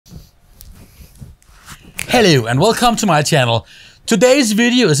Hello and welcome to my channel. Today's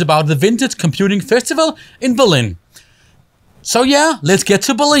video is about the Vintage Computing Festival in Berlin. So yeah, let's get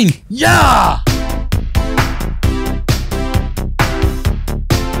to Berlin. Yeah!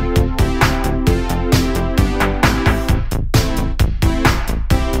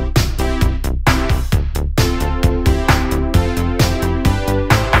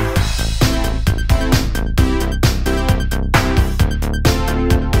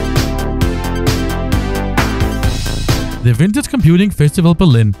 The Vintage Computing Festival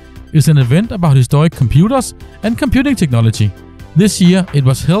Berlin is an event about historic computers and computing technology. This year it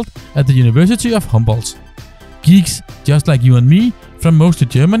was held at the University of Humboldt. Geeks, just like you and me, from mostly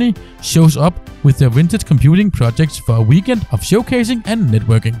Germany, shows up with their vintage computing projects for a weekend of showcasing and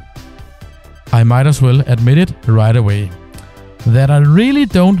networking. I might as well admit it right away, that I really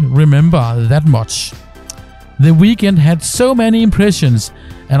don't remember that much. The weekend had so many impressions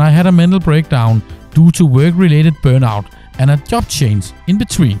and I had a mental breakdown due to work-related burnout and a job change in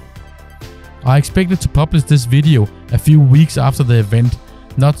between. I expected to publish this video a few weeks after the event,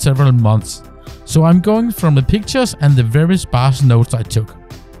 not several months, so I'm going from the pictures and the very sparse notes I took.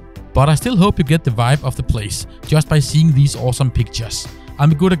 But I still hope you get the vibe of the place just by seeing these awesome pictures.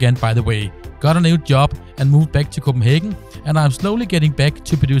 I'm good again, by the way, got a new job and moved back to Copenhagen, and I'm slowly getting back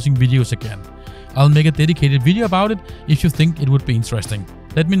to producing videos again. I'll make a dedicated video about it if you think it would be interesting.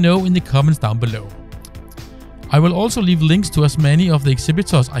 Let me know in the comments down below. I will also leave links to as many of the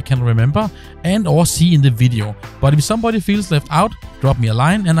exhibitors I can remember and or see in the video, but if somebody feels left out, drop me a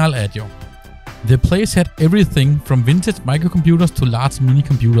line and I'll add you. The place had everything from vintage microcomputers to large mini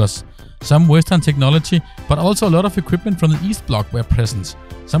computers. Some Western technology, but also a lot of equipment from the East Bloc were present.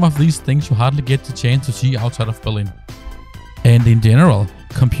 Some of these things you hardly get the chance to see outside of Berlin. And in general,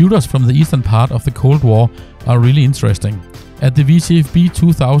 computers from the eastern part of the Cold War are really interesting. At the VCFB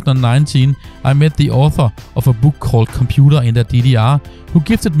 2019, I met the author of a book called Computer in the DDR, who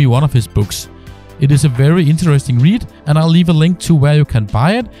gifted me one of his books. It is a very interesting read, and I'll leave a link to where you can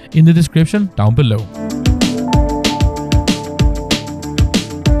buy it in the description down below.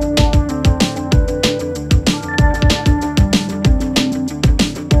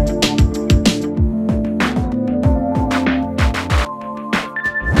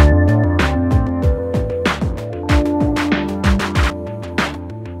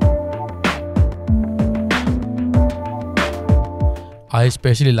 I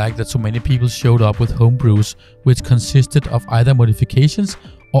especially like that so many people showed up with homebrews, which consisted of either modifications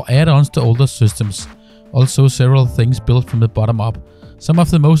or add-ons to older systems. Also several things built from the bottom up. Some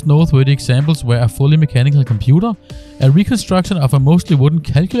of the most noteworthy examples were a fully mechanical computer, a reconstruction of a mostly wooden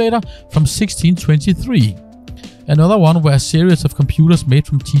calculator from 1623. Another one were a series of computers made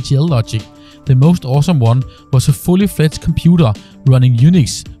from TTL logic. The most awesome one was a fully fledged computer running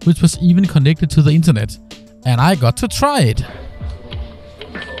UNIX, which was even connected to the internet. And I got to try it!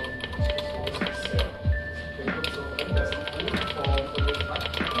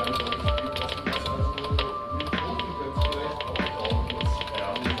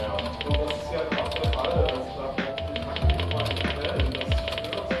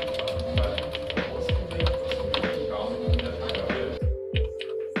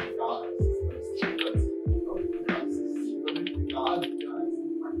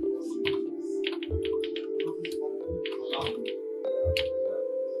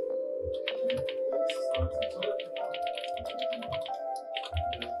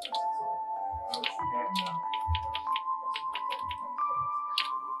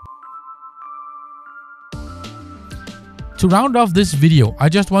 To round off this video, I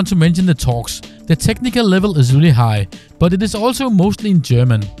just want to mention the talks. The technical level is really high, but it is also mostly in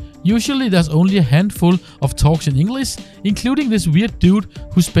German. Usually there's only a handful of talks in English, including this weird dude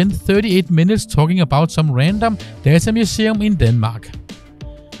who spent 38 minutes talking about some random Datamuseum in Denmark.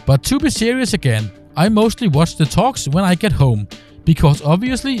 But to be serious again, I mostly watch the talks when I get home, because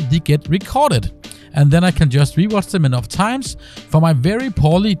obviously they get recorded, and then I can just rewatch them enough times for my very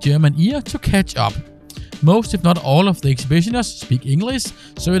poorly German ear to catch up. Most, if not all, of the exhibitors speak English,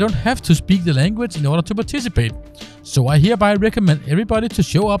 so you don't have to speak the language in order to participate. So I hereby recommend everybody to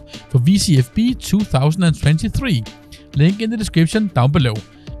show up for VCFB 2023. Link in the description down below.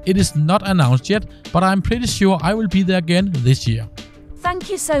 It is not announced yet, but I'm pretty sure I will be there again this year. Thank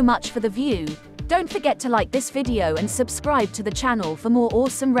you so much for the view. Don't forget to like this video and subscribe to the channel for more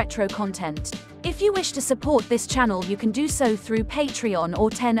awesome retro content. If you wish to support this channel, you can do so through Patreon or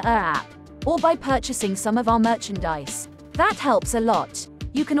 10er app, or by purchasing some of our merchandise. That helps a lot.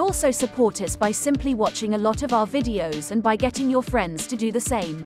 You can also support us by simply watching a lot of our videos and by getting your friends to do the same.